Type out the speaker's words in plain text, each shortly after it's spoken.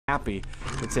happy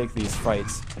to take these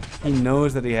fights. He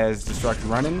knows that he has Destruct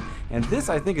running, and this,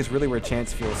 I think, is really where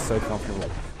Chance feels so comfortable.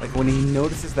 Like, when he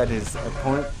notices that his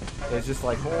opponent is just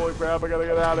like, holy crap, I gotta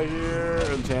get out of here,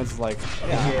 and Chance is like,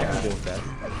 yeah, I can deal with that.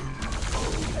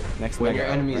 Next when Mega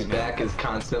your enemy's right back is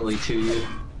constantly to you,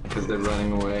 because they're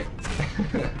running away.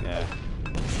 Yeah.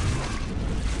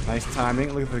 Nice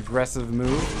timing. Look at the aggressive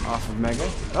move off of Mega.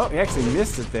 Oh, he actually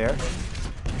missed it there.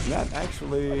 That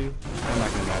actually, I'm not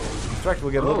going to matter. Destruct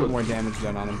will get a little bit more damage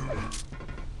done on him.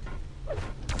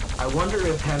 I wonder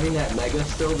if having that Mega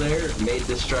still there made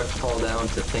Destruct fall down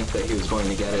to think that he was going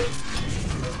to get it.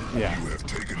 Yeah,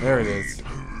 there it is.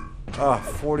 Oh,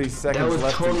 40 seconds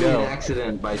left to go. That was totally an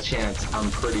accident by Chance, I'm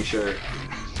pretty sure.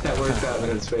 That worked out in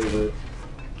his favor.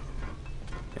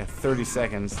 Yeah, 30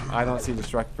 seconds. I don't see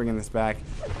Destruct bringing this back.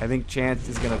 I think Chance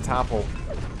is going to topple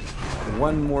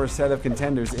one more set of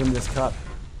contenders in this cup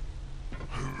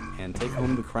and take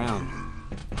home the crown.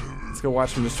 Let's go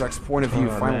watch from Destruct's point of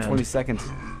view. Final 20 seconds.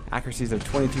 Accuracies of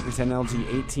 22%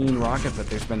 LG, 18 rocket, but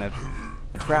there's been a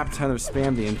crap ton of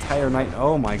spam the entire night.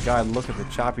 Oh my god, look at the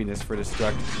choppiness for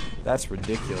Destruct. That's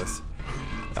ridiculous.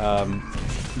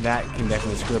 That can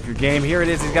definitely screw up your game. Here it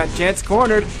is. He's got Chance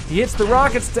cornered. He hits the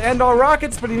rockets to end all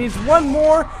rockets, but he needs one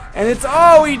more, and it's,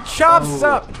 oh, he chops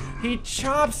up. He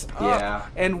chops up,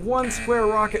 and one square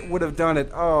rocket would have done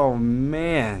it. Oh,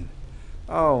 man.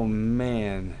 Oh,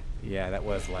 man. Yeah, that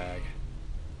was lag.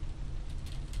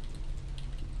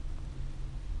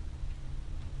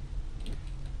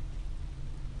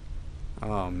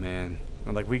 Oh, man.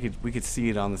 Like, we could see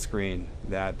it on the screen.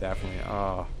 That definitely,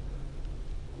 oh.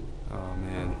 Oh,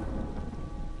 man.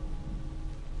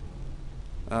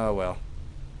 Oh, well.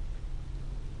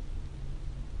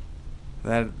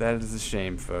 That is a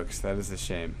shame, folks. That is a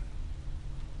shame.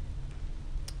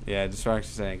 Yeah,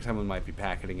 Destruction saying someone might be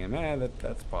packeting him.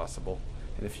 That's possible.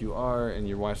 And if you are, and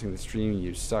you're watching the stream,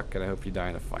 you suck, and I hope you die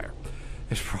in a fire.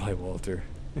 It's probably Walter.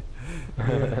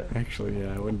 Actually,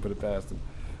 yeah, I wouldn't put it past him.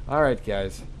 Alright,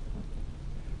 guys.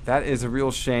 That is a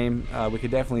real shame. We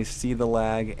could definitely see the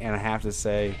lag, and I have to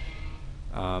say,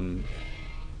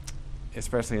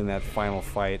 especially in that final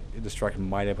fight, Destruct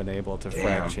might have been able to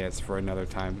frag Chance for another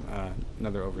time,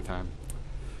 another overtime.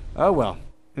 Oh well.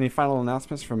 Any final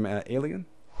announcements from Alien?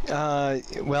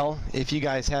 Well, if you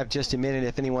guys have just a minute,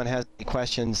 if anyone has any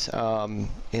questions and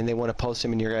they want to post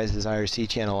them in your guys' IRC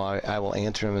channel, I will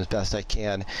answer them as best I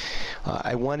can.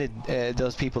 I wanted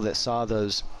those people that saw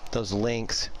those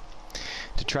links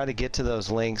to try to get to those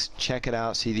links, check it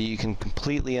out so that you can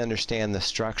completely understand the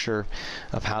structure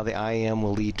of how the IEM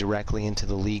will lead directly into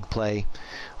the league play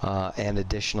and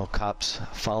additional cups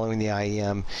following the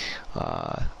IEM.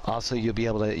 Also, you'll be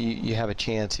able to, you have a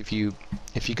chance if you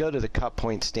go to the cup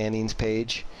point standings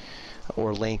page,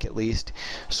 or link at least,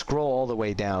 scroll all the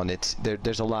way down.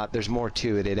 There's more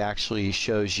to it. It actually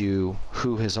shows you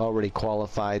who has already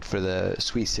qualified for the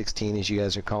Sweet 16, as you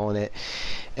guys are calling it.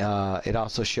 It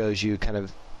also shows you kind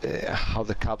of how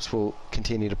the cups will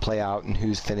continue to play out and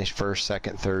who's finished first,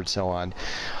 second, third, so on.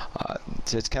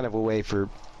 So it's kind of a way for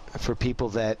people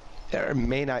that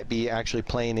may not be actually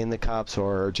playing in the cups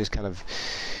or just kind of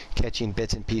catching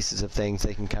bits and pieces of things.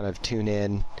 They can kind of tune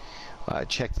in,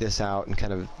 check this out, and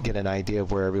kind of get an idea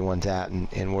of where everyone's at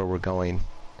and where we're going.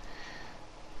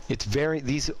 It's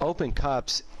these open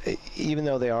cups, even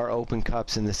though they are open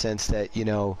cups in the sense that, you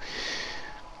know,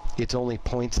 it's only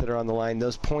points that are on the line,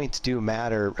 those points do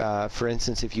matter. For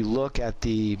instance, if you look at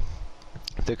the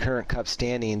current cup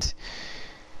standings,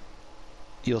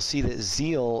 you'll see that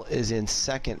Zeal is in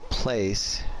second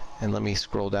place, and let me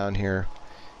scroll down here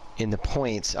in the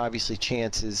points. Obviously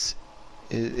Chance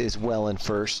is well in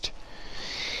first.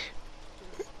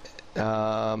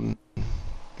 Yeah,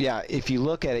 if you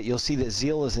look at it, you'll see that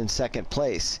Zeal is in second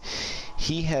place.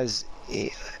 He has,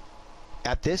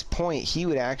 at this point, he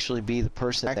would actually be the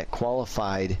person that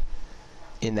qualified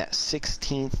in that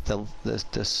 16th.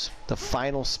 The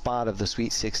final spot of the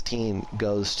Sweet 16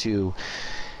 goes to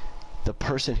the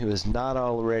person who is not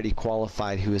already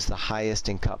qualified, who is the highest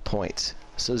in cup points.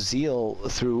 So Zeal,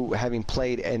 through having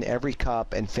played in every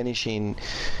cup and finishing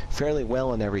fairly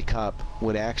well in every cup,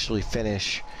 would actually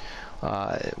finish,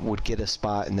 would get a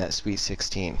spot in that Sweet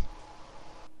 16.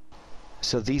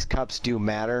 So these cups do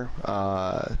matter.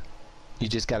 You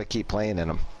just got to keep playing in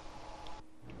them.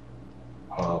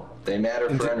 Well, they matter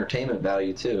for entertainment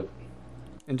value too.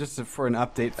 And just for an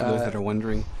update for those that are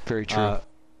wondering, very true.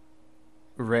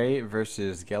 Ray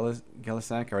versus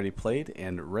Gelisak already played,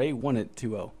 and Ray won it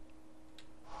 2-0.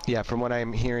 Yeah, from what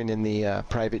I'm hearing in the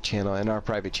private channel, in our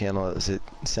private channel, it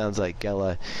sounds like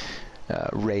Gela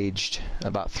raged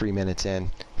about 3 minutes in.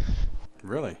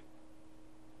 Really?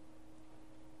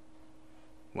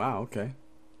 Wow. Okay.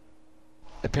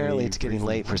 Apparently, Any it's getting reason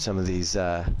late for some of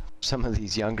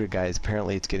these younger guys.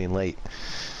 Apparently, it's getting late.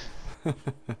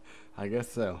 I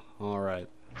guess so. All right.